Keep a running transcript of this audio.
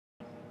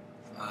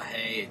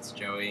Hey, it's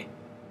Joey.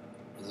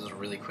 This is a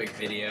really quick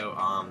video.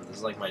 This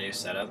is like my new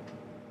setup.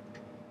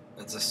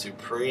 It's a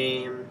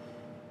Supreme.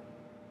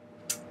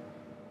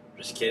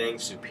 Just kidding.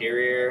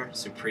 Superior.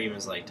 Supreme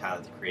is like Tyler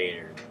the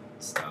Creator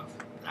stuff.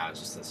 And I was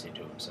just listening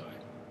to him, so I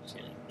was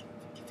getting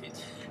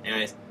confused.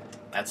 Anyways,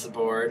 that's the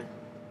board.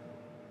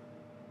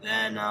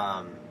 Then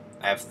I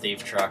have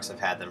Thief trucks. I've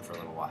had them for a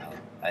little while,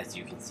 as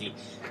you can see.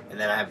 And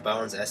then I have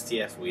Bones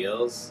STF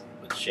wheels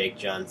with shake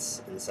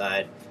junts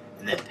inside.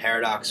 And then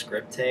Paradox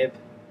grip tape.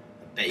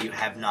 I bet you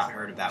have not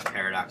heard about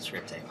Paradox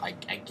grip tape. I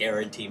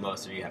guarantee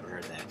most of you haven't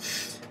heard that.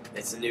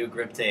 It's a new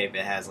grip tape.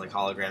 It has like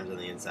holograms on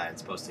the inside.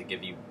 It's supposed to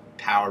give you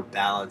power,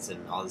 balance,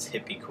 and all this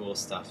hippie cool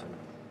stuff. And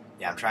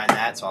yeah, I'm trying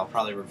that, so I'll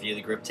probably review the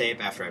grip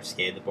tape after I've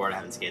skated the board. I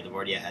haven't skated the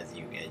board yet, as a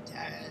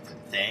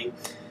thing.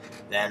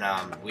 Then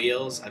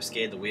wheels. I've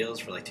skated the wheels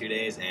for like 2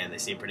 days, and they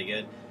seem pretty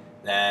good.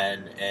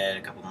 Then in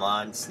a couple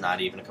months, not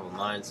even a couple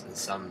months, and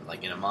some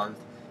like in a month,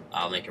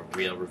 I'll make a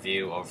real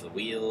review over the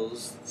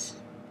wheels.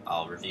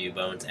 I'll review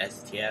Bones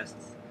STFs.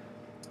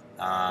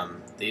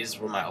 These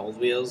were my old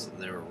wheels.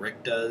 They were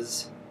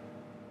Richta's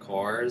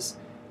cores.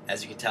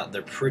 As you can tell,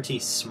 they're pretty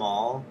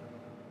small.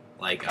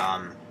 Like,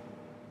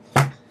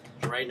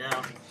 right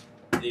now,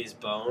 these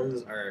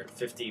bones are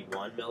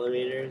 51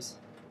 millimeters.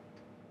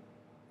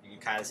 You can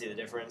kind of see the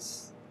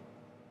difference.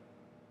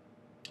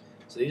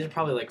 So these are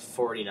probably like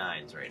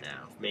 49s right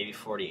now, maybe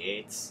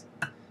 48s.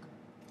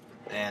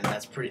 And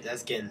that's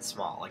getting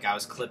small. Like, I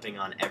was clipping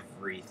on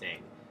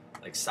everything.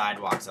 Like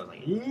sidewalks, I was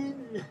like,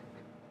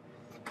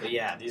 But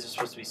yeah, these are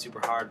supposed to be super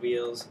hard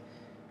wheels.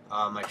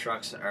 My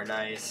trucks are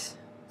nice.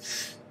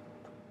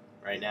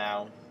 Right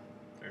now,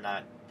 they're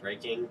not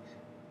breaking.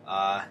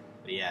 But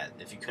yeah,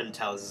 if you couldn't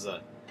tell, this is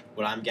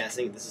what I'm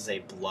guessing, this is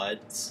a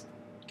Bloods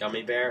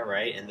gummy bear,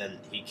 right? And then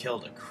he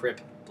killed a Crip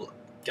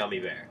gummy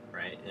bear,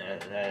 right?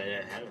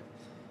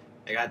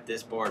 I got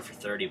this board for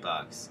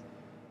 $30.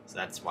 So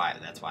that's why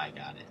I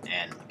got it.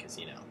 And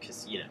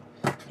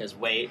because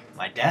wait,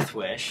 my death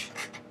wish.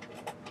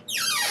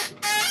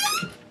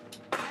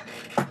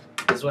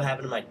 This is what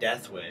happened to my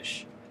death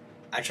wish.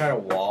 I tried a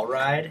wall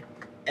ride,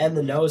 and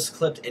the nose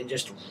clipped and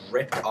just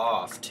ripped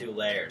off 2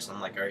 layers.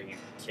 I'm like, are you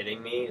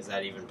kidding me? Is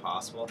that even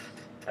possible?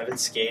 I've been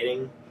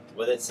skating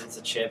with it since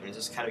the chip, and it's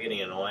just kind of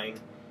getting annoying.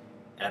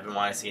 And I've been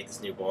wanting to skate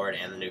this new board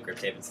and the new grip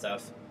tape and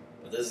stuff.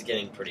 But this is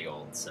getting pretty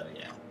old, so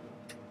yeah.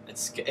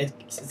 It's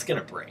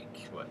gonna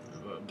break,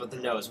 but the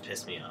nose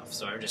pissed me off,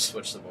 so I just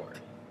switched the board.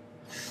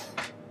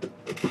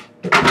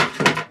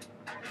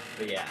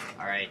 But yeah,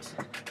 alright.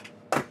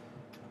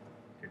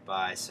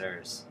 Goodbye,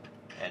 sirs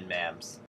and ma'ams.